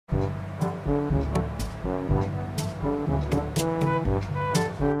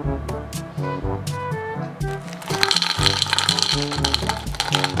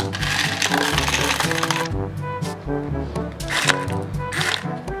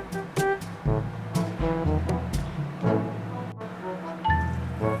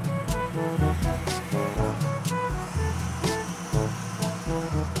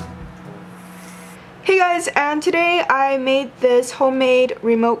guys, and today I made this homemade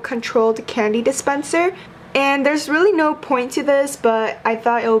remote controlled candy dispenser, and there's really no point to this, but I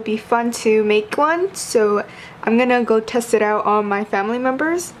thought it would be fun to make one, so I'm gonna go test it out on my family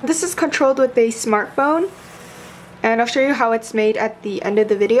members. This is controlled with a smartphone, and I'll show you how it's made at the end of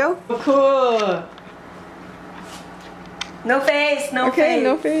the video. Cool. No face, no face. Okay,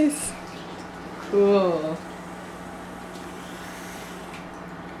 no face. Cool.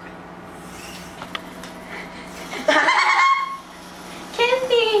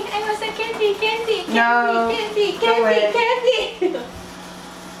 Candy! I was a candy, candy, candy, No. candy, No candy, way. candy.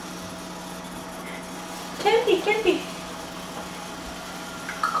 Candy, candy.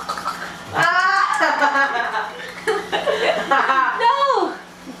 No!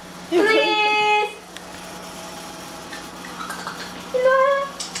 Please! No!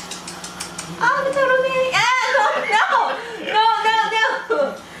 Oh, the total man. Ah, no, no! No, no, no!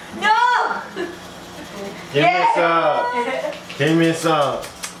 No! Give me some.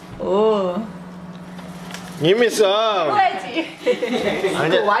 오. Give me some. 눌러야지.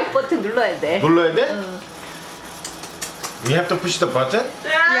 아니야. Y 버튼 눌러야 돼. 눌러야 돼? We have to push the button?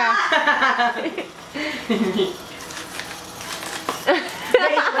 Yeah.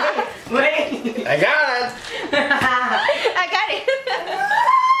 Wait. I got it. I got it.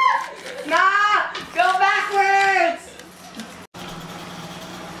 No! Go backwards.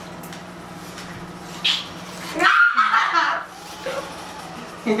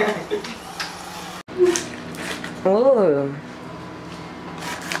 오.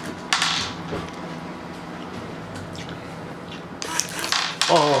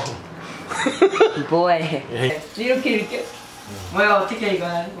 뭐해? 이렇게. 뭐야 어떻게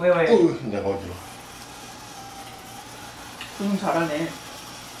이건? 왜? 내가 어디로? 잘하네.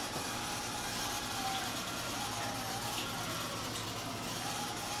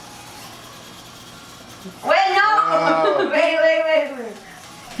 왜 no? 왜?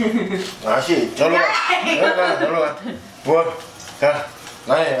 다시 절로 가. 절로 가. 뭐? 자,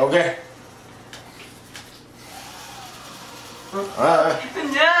 나이 오케이. Oh,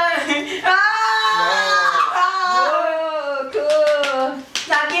 cool.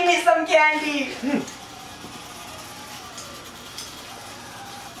 Now give me some candy.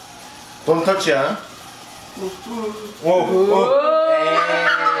 Don't touch ya. 오.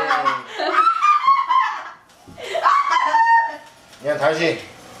 야 다시.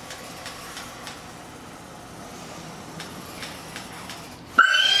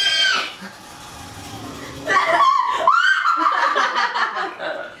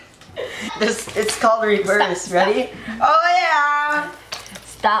 It's called reverse. Stop. Ready? Oh yeah.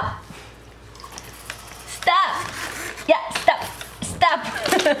 Stop. Stop. Yeah, stop. Stop.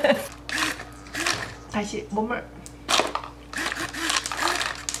 다시 몸을.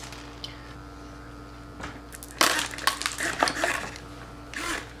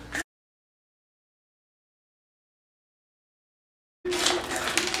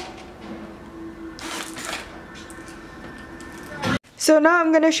 So now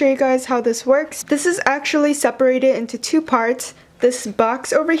I'm going to show you guys how this works. This is actually separated into two parts. This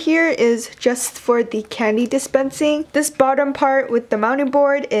box over here is just for the candy dispensing. This bottom part with the mounting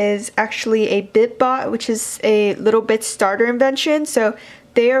board is actually a BitBot, which is a little bit starter invention. So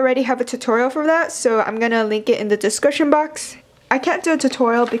they already have a tutorial for that, so I'm going to link it in the description box. I can't do a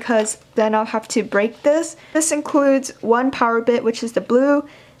tutorial because then I'll have to break this. This includes one power bit, which is the blue,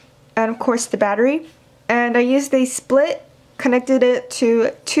 and of course the battery. And I used a split, connected it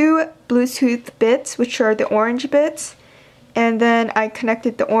to two Bluetooth bits, which are the orange bits, and then I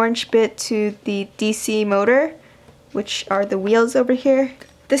connected the orange bit to the DC motor, which are the wheels over here.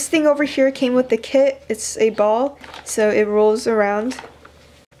 This thing over here came with the kit. It's a ball, so it rolls around.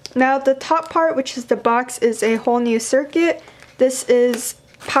 Now the top part, which is the box, is a whole new circuit. This is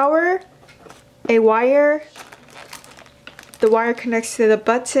power, a wire, the wire connects to the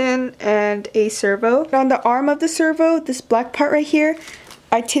button, and a servo. On the arm of the servo, this black part right here,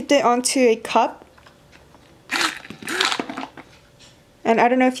 I tipped it onto a cup. And I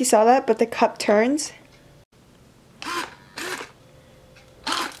don't know if you saw that, but the cup turns.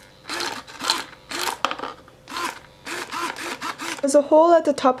 There's a hole at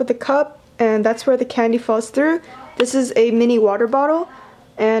the top of the cup, and that's where the candy falls through. This is a mini water bottle,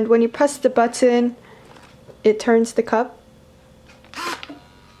 and when you press the button, it turns the cup.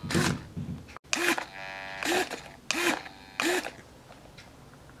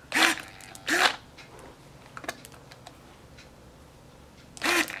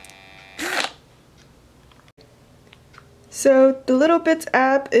 So the Little Bits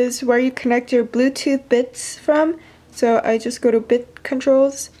app is where you connect your Bluetooth bits from. So I just go to bit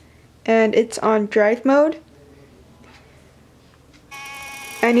controls and it's on drive mode.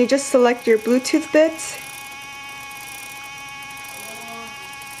 And you just select your Bluetooth bits.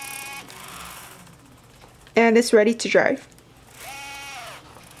 And it's ready to drive.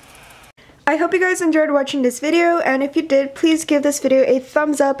 I hope you guys enjoyed watching this video, and if you did, please give this video a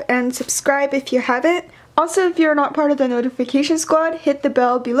thumbs up and subscribe if you haven't. Also, if you're not part of the notification squad, hit the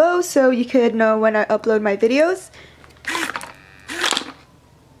bell below so you could know when I upload my videos.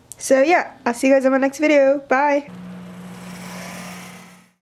 So yeah, I'll see you guys in my next video. Bye!